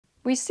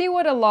We see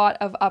what a lot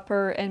of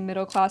upper and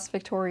middle class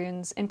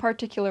Victorians in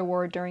particular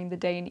wore during the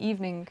day and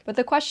evening, but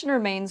the question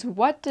remains,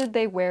 what did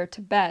they wear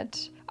to bed?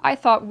 I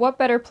thought, what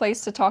better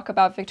place to talk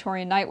about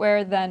Victorian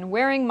nightwear than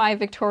wearing my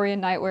Victorian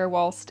nightwear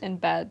whilst in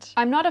bed.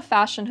 I'm not a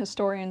fashion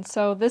historian,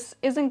 so this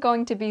isn't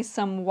going to be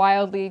some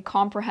wildly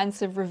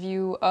comprehensive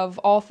review of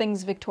all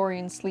things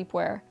Victorian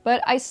sleepwear.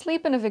 But I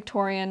sleep in a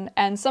Victorian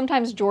and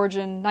sometimes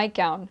Georgian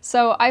nightgown,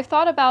 so I've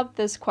thought about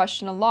this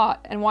question a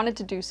lot and wanted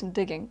to do some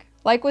digging.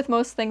 Like with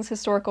most things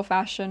historical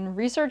fashion,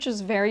 research is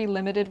very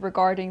limited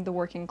regarding the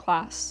working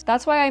class.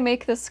 That's why I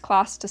make this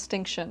class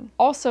distinction.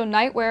 Also,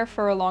 nightwear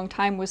for a long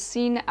time was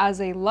seen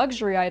as a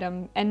luxury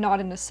item and not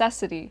a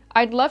necessity.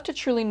 I'd love to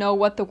truly know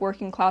what the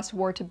working class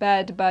wore to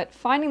bed, but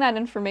finding that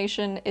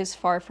information is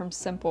far from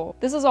simple.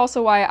 This is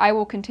also why I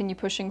will continue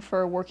pushing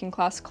for working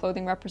class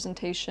clothing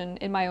representation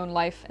in my own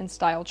life and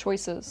style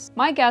choices.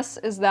 My guess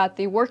is that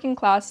the working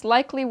class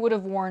likely would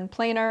have worn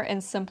plainer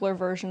and simpler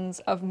versions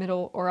of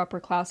middle or upper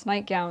class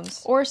nightgowns,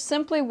 or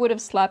simply would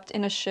have slept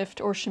in a shift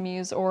or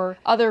chemise or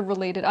other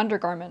related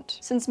undergarment,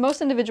 since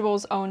most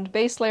individuals owned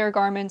base layer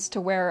garments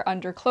to wear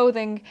under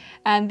clothing,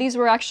 and these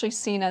were actually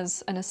seen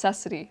as a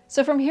necessity.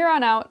 So from here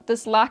on out,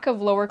 this lack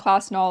of lower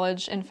class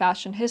knowledge in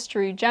fashion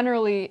history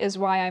generally is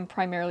why I'm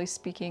primarily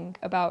speaking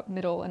about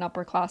middle and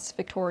upper class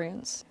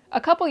Victorians. A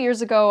couple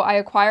years ago, I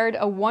acquired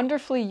a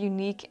wonderfully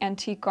unique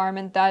antique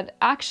garment that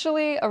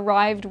actually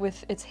arrived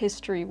with its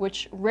history,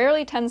 which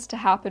rarely tends to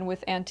happen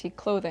with antique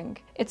clothing.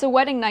 It's a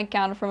wedding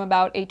nightgown from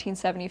about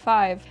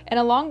 1875, and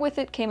along with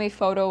it came a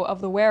photo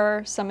of the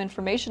wearer, some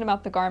information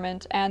about the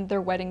garment, and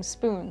their wedding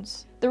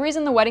spoons. The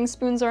reason the wedding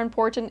spoons are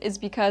important is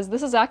because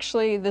this is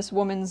actually this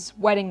woman's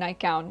wedding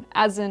nightgown,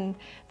 as in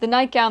the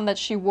nightgown that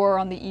she wore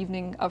on the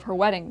evening of her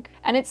wedding,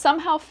 and it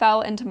somehow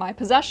fell into my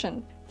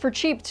possession. For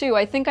cheap too.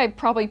 I think I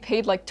probably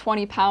paid like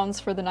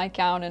 £20 for the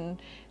nightgown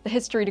and the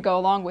history to go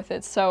along with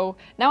it, so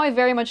now I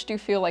very much do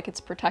feel like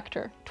its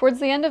protector. Towards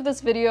the end of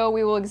this video,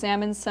 we will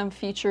examine some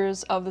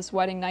features of this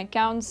wedding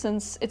nightgown,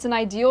 since it's an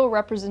ideal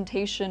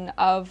representation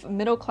of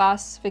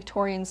middle-class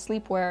Victorian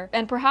sleepwear,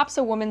 and perhaps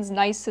a woman's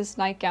nicest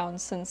nightgown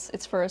since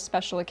it's for a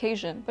special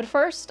occasion. But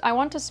first, I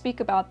want to speak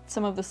about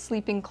some of the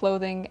sleeping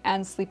clothing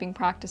and sleeping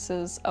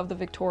practices of the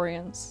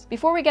Victorians.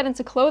 Before we get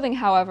into clothing,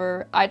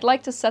 however, I'd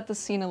like to set the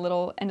scene a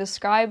little and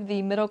describe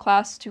the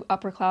middle-class to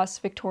upper-class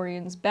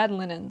Victorians' bed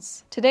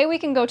linens. Today we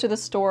can go to the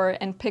store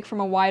and pick from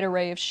a wide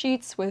array of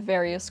sheets with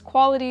various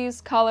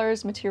qualities,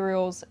 colors,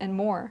 materials, and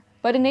more.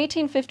 But in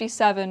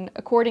 1857,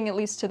 according at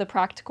least to the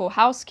Practical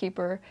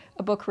Housekeeper,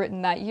 a book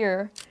written that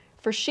year,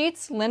 for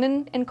sheets,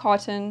 linen and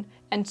cotton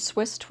and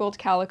Swiss twill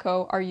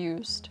calico are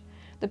used.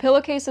 The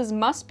pillowcases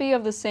must be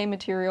of the same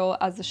material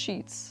as the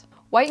sheets.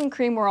 White and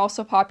cream were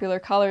also popular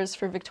colors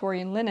for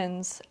Victorian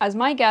linens, as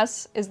my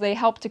guess is they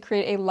helped to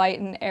create a light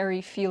and airy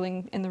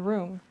feeling in the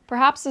room.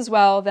 Perhaps as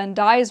well, then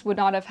dyes would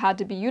not have had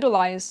to be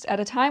utilized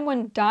at a time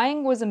when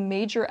dyeing was a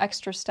major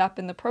extra step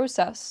in the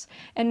process,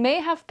 and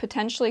may have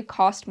potentially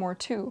cost more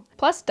too.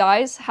 Plus,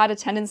 dyes had a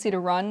tendency to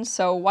run,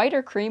 so white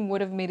or cream would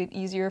have made it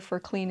easier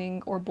for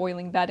cleaning or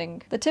boiling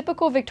bedding. The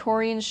typical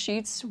Victorian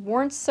sheets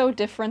weren't so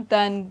different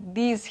than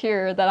these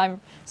here that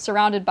I'm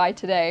surrounded by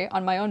today,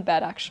 on my own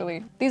bed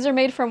actually. These are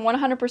made from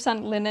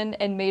 100% linen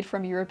and made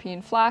from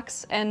European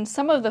flax, and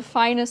some of the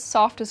finest,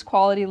 softest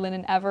quality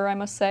linen ever, I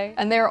must say,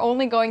 and they're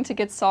only going to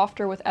get softer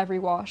with every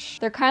wash.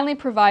 They're kindly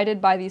provided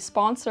by the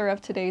sponsor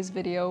of today's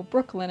video,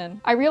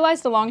 Brooklinen. I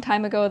realized a long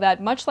time ago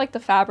that much like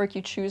the fabric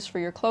you choose for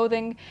your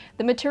clothing,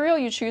 the material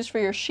you choose for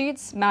your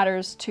sheets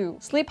matters too.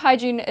 Sleep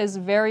hygiene is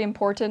very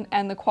important,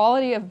 and the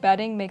quality of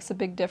bedding makes a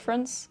big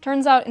difference.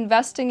 Turns out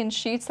investing in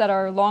sheets that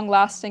are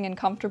long-lasting and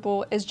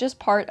comfortable is just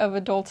part of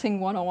adulting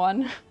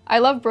 101. I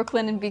love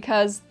Brooklinen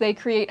because they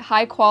create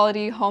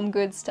high-quality home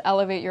goods to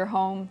elevate your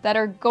home that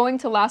are going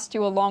to last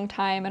you a long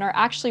time and are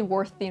actually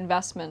worth the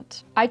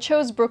investment. I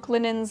chose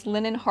Brooklinen's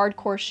linen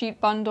hardcore sheet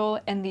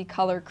bundle in the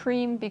color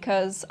cream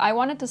because I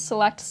wanted to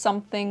select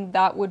something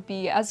that would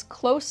be as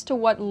close to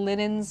what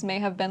linens may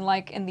have been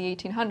like in the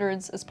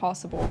 1800s as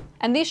possible.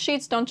 And these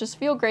sheets don't just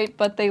feel great,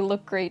 but they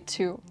look great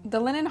too. The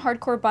linen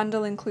hardcore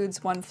bundle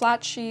includes one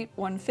flat sheet,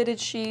 one fitted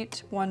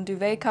sheet, one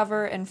duvet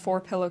cover, and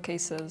 4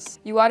 pillowcases.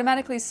 You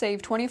automatically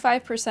save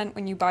 25%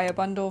 when you buy a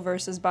bundle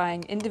versus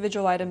buying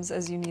individual items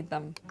as you need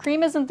them.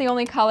 Cream isn't the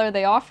only color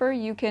they offer.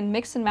 You can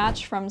mix and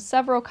match from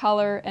several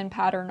color and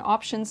pattern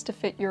options to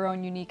fit your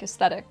own unique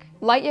aesthetic.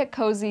 Light yet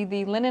cozy,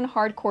 the linen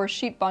hardcore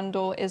sheet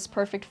bundle is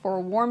perfect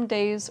for warm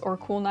days or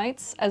cool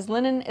nights, as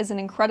linen is an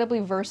incredibly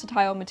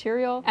versatile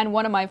material and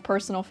one of my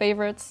personal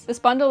favorites. This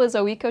bundle is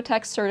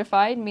OECO-TEX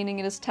certified, meaning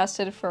it is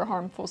tested for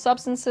harmful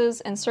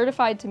substances and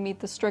certified to meet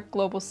the strict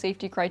global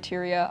safety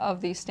criteria of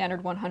the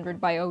Standard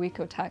 100 by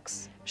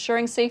OECO-TEX.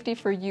 ensuring safety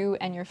for you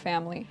and your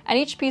family. And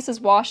each piece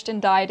is washed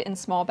and dyed in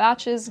small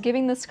batches,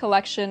 giving this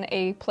collection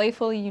a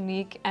playfully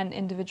unique and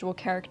individual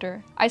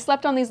character. I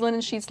slept on these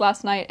linen sheets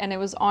last night and it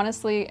was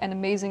honestly an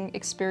amazing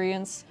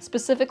experience,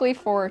 specifically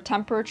for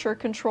temperature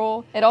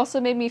control. It also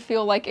made me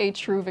feel like a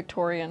true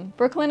Victorian.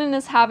 Brooklinen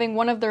is having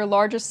one of their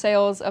largest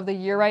sales of the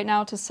year right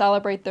now to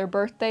celebrate their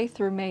birthday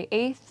through May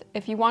 8th.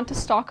 If you want to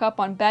stock up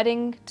on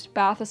bedding,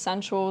 bath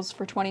essentials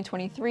for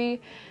 2023,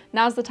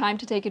 now's the time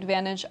to take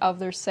advantage of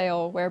their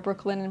sale, where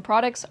Brooklinen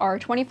products are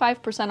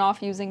 25%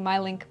 off using my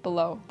link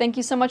below. Thank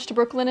you so much to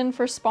Brooklinen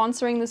for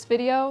sponsoring this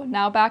video.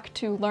 Now back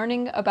to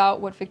learning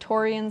about what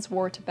Victorians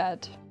wore to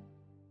bed.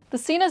 The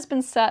scene has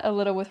been set a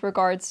little with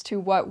regards to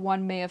what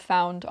one may have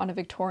found on a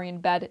Victorian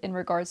bed in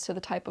regards to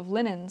the type of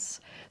linens.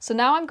 So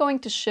now I'm going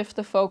to shift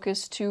the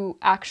focus to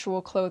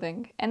actual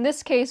clothing, in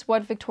this case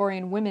what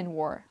Victorian women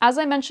wore. As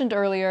I mentioned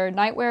earlier,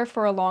 nightwear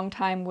for a long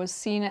time was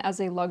seen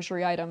as a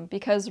luxury item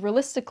because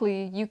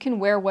realistically you can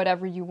wear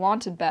whatever you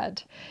want in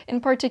bed,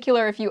 in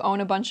particular if you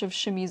own a bunch of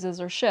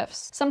chemises or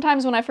shifts.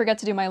 Sometimes when I forget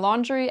to do my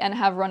laundry and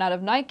have run out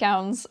of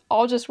nightgowns,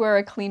 I'll just wear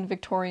a clean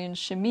Victorian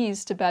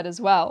chemise to bed as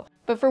well.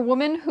 But for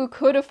women who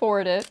could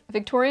afford it,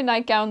 Victorian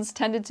nightgowns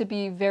tended to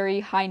be very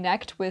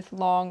high-necked with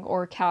long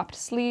or capped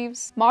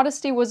sleeves.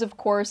 Modesty was of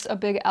course a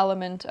big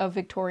element of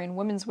Victorian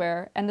women's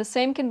wear, and the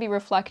same can be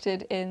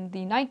reflected in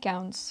the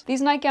nightgowns.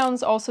 These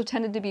nightgowns also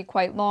tended to be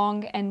quite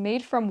long and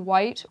made from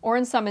white, or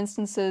in some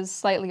instances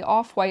slightly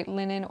off-white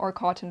linen or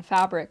cotton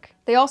fabric.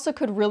 They also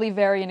could really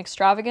vary in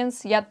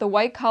extravagance, yet the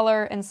white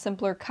color and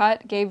simpler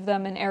cut gave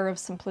them an air of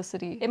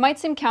simplicity. It might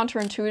seem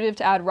counterintuitive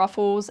to add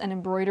ruffles and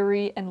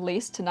embroidery and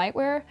lace to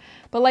nightwear,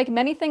 but like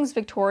many things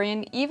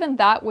Victorian, even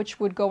that which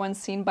would go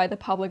unseen by the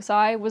public's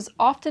eye was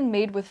often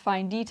made with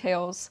fine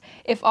details,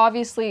 if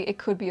obviously it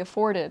could be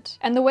afforded.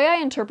 And the way I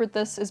interpret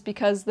this is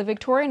because the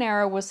Victorian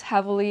era was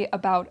heavily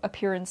about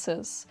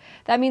appearances.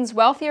 That means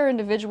wealthier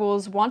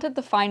individuals wanted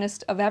the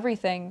finest of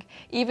everything,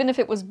 even if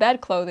it was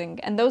bed clothing,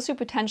 and those who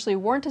potentially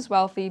weren't as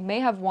wealthy may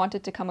have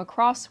wanted to come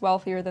across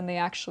wealthier than they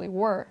actually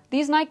were.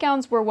 These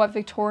nightgowns were what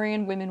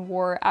Victorian women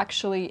wore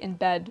actually in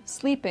bed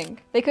sleeping.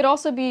 They could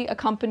also be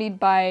accompanied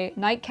by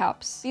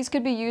nightcaps. These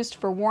could be used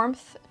for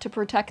warmth, to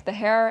protect the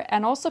hair,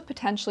 and also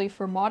potentially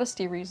for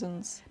modesty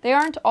reasons. They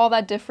aren't all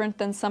that different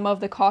than some of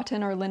the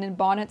cotton or linen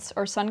bonnets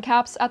or sun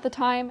caps at the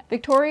time.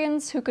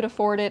 Victorians who could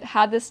afford it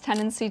had this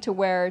tendency to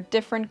wear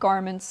different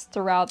garments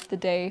throughout the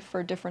day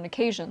for different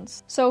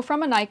occasions. So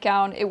from a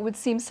nightgown, it would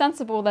seem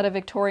sensible that a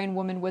Victorian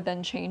woman would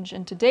then change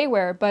into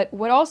daywear, but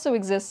what also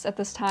exists at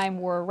this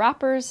time were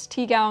wrappers,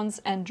 tea gowns,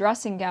 and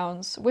dressing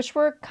gowns, which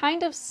were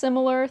kind of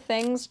similar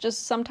things,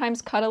 just sometimes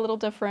cut a little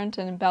different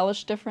and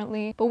embellished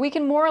differently, but we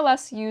can more or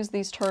less use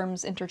these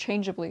terms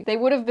interchangeably. They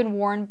would have been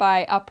worn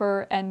by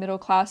upper and middle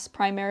class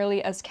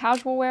primarily as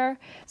casual wear,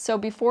 so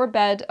before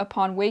bed,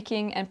 upon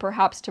waking, and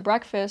perhaps to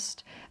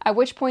breakfast, at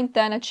which point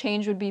then a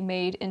change would be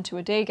made into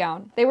a day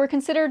gown. They were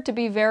considered to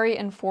be very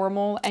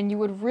informal, and you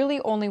would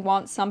really only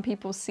want some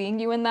people seeing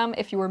you in them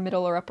if you were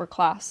middle or upper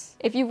class.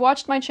 If you've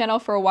watched my channel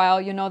for a while,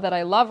 you know that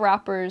I love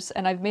wrappers,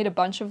 and I've made a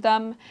bunch of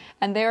them,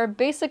 and they're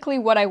basically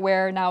what I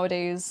wear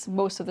nowadays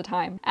most of the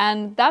time.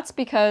 And that's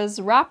because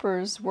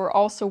wrappers were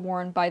also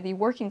worn by the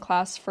working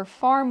class for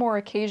far more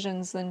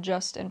occasions than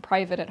just in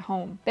private at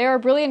home. They are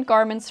brilliant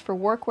garments for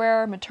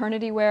workwear,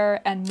 maternity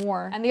wear, and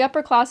more, and the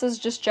upper classes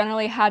just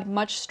generally had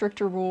much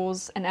stricter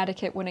rules and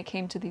etiquette when it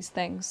came to these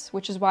things,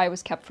 which is why it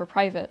was kept for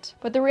private.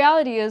 But the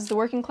reality is the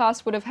working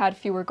class would have had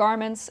fewer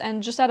garments,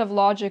 and just out of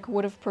logic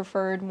would have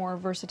preferred more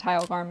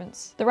versatile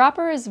garments. The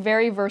wrapper is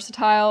very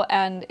versatile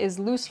and is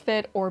loose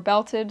fit or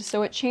belted,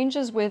 so it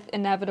changes with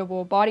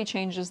inevitable body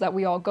changes that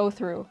we all go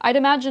through. I'd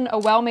imagine a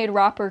well-made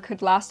wrapper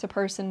could last a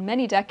person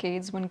many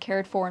decades when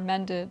cared for and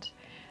mended.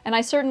 And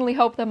I certainly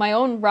hope that my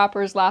own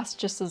wrappers last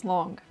just as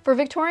long. For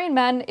Victorian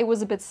men, it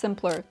was a bit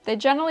simpler. They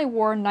generally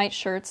wore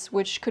nightshirts,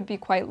 which could be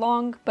quite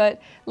long, but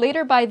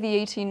later by the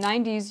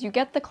 1890s, you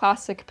get the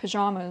classic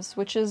pyjamas,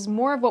 which is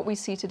more of what we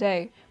see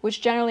today,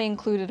 which generally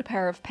included a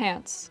pair of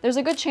pants. There's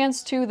a good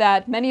chance too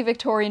that many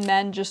Victorian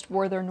men just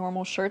wore their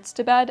normal shirts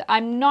to bed.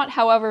 I'm not,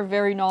 however,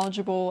 very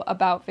knowledgeable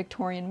about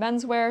Victorian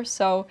menswear,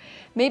 so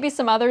maybe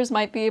some others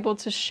might be able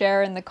to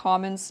share in the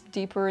comments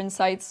deeper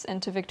insights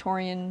into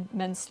Victorian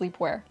men's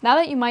sleepwear. Now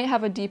that you might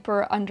have a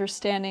deeper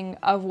understanding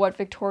of what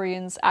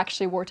Victorians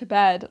actually wore to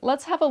bed,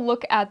 let's have a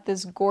look at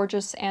this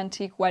gorgeous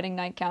antique wedding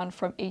nightgown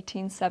from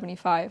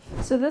 1875.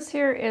 So this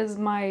here is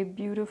my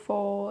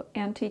beautiful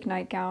antique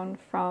nightgown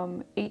from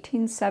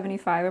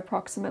 1875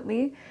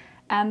 approximately.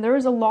 And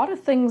there's a lot of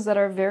things that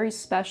are very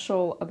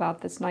special about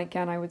this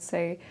nightgown, I would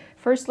say.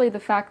 Firstly, the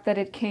fact that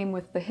it came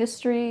with the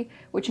history,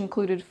 which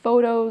included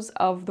photos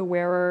of the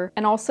wearer,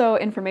 and also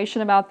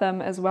information about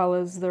them as well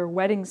as their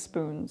wedding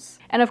spoons.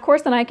 And of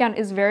course, the nightgown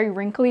is very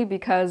wrinkly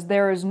because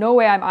there is no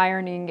way I'm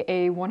ironing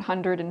a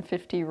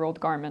 150-year-old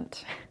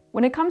garment.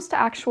 When it comes to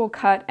actual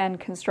cut and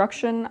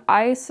construction,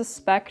 I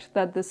suspect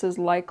that this is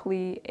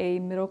likely a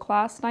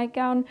middle-class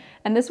nightgown,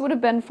 and this would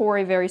have been for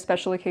a very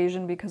special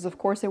occasion because of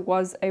course it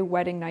was a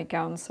wedding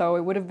nightgown, so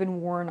it would have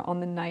been worn on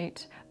the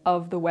night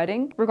of the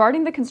wedding.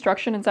 Regarding the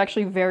construction, it's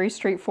actually very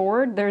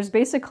straightforward. There's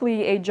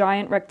basically a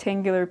giant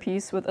rectangular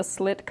piece with a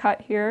slit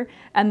cut here,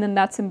 and then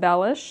that's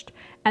embellished.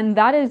 And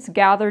that is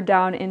gathered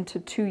down into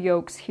 2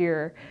 yokes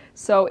here.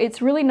 So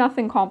it's really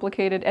nothing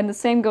complicated, and the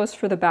same goes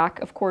for the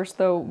back, of course,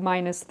 though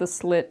minus the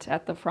slit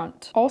at the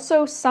front.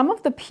 Also, some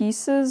of the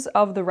pieces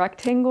of the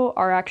rectangle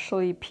are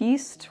actually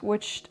pieced,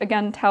 which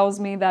again tells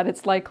me that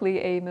it's likely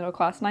a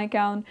middle-class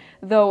nightgown,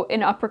 though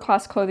in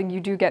upper-class clothing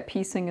you do get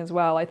piecing as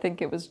well. I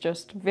think it was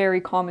just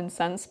very common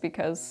sense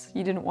because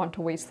you didn't want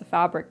to waste the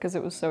fabric because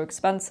it was so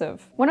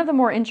expensive. One of the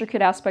more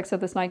intricate aspects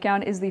of this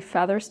nightgown is the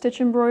feather stitch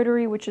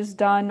embroidery, which is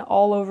done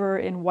all over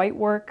in white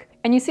work.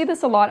 And you see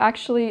this a lot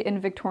actually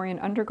in Victorian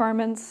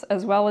undergarments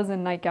as well as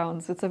in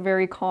nightgowns. It's a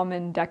very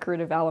common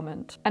decorative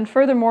element. And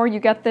furthermore, you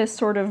get this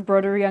sort of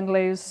broderie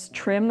anglaise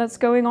trim that's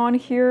going on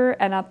here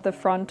and at the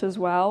front as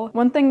well.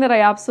 One thing that I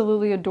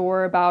absolutely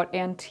adore about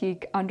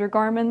antique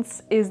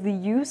undergarments is the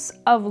use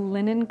of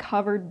linen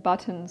covered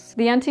buttons.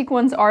 The antique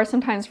ones are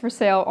sometimes for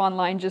sale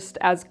online just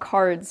as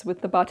cards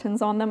with the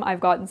buttons on them.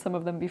 I've gotten some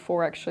of them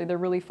before actually. They're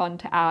really fun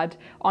to add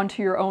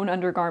onto your own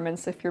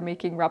undergarments if you're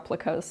making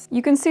replicas.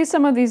 You can see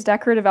some of these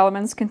decorative elements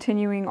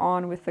continuing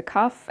on with the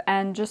cuff,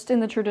 and just in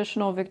the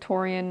traditional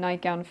Victorian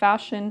nightgown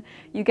fashion,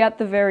 you get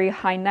the very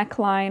high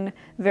neckline,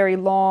 very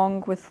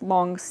long with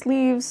long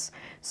sleeves.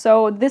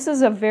 So this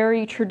is a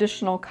very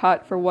traditional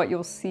cut for what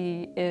you'll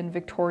see in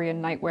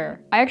Victorian nightwear.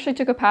 I actually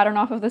took a pattern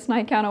off of this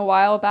nightgown a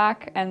while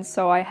back, and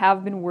so I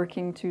have been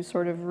working to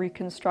sort of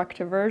reconstruct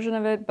a version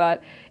of it,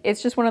 but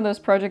it's just one of those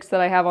projects that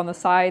I have on the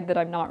side that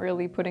I'm not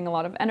really putting a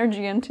lot of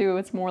energy into.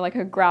 It's more like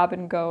a grab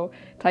and go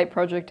type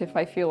project if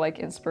I feel like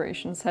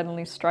inspiration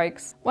suddenly strikes.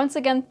 Once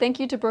again, thank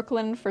you to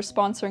Brooklinen for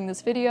sponsoring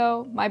this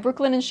video. My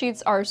Brooklinen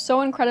sheets are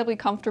so incredibly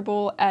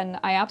comfortable and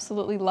I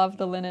absolutely love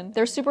the linen.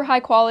 They're super high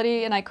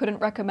quality and I couldn't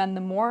recommend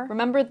them more.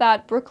 Remember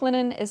that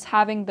Brooklinen is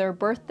having their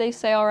birthday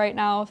sale right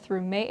now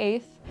through May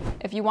 8th.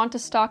 If you want to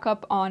stock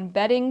up on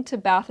bedding to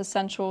bath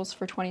essentials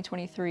for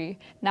 2023,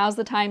 now's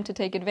the time to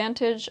take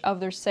advantage of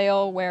their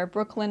sale where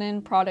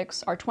Brooklinen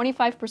products are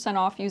 25%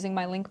 off using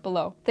my link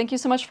below. Thank you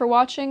so much for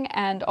watching,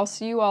 and I'll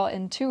see you all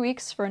in 2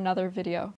 weeks for another video.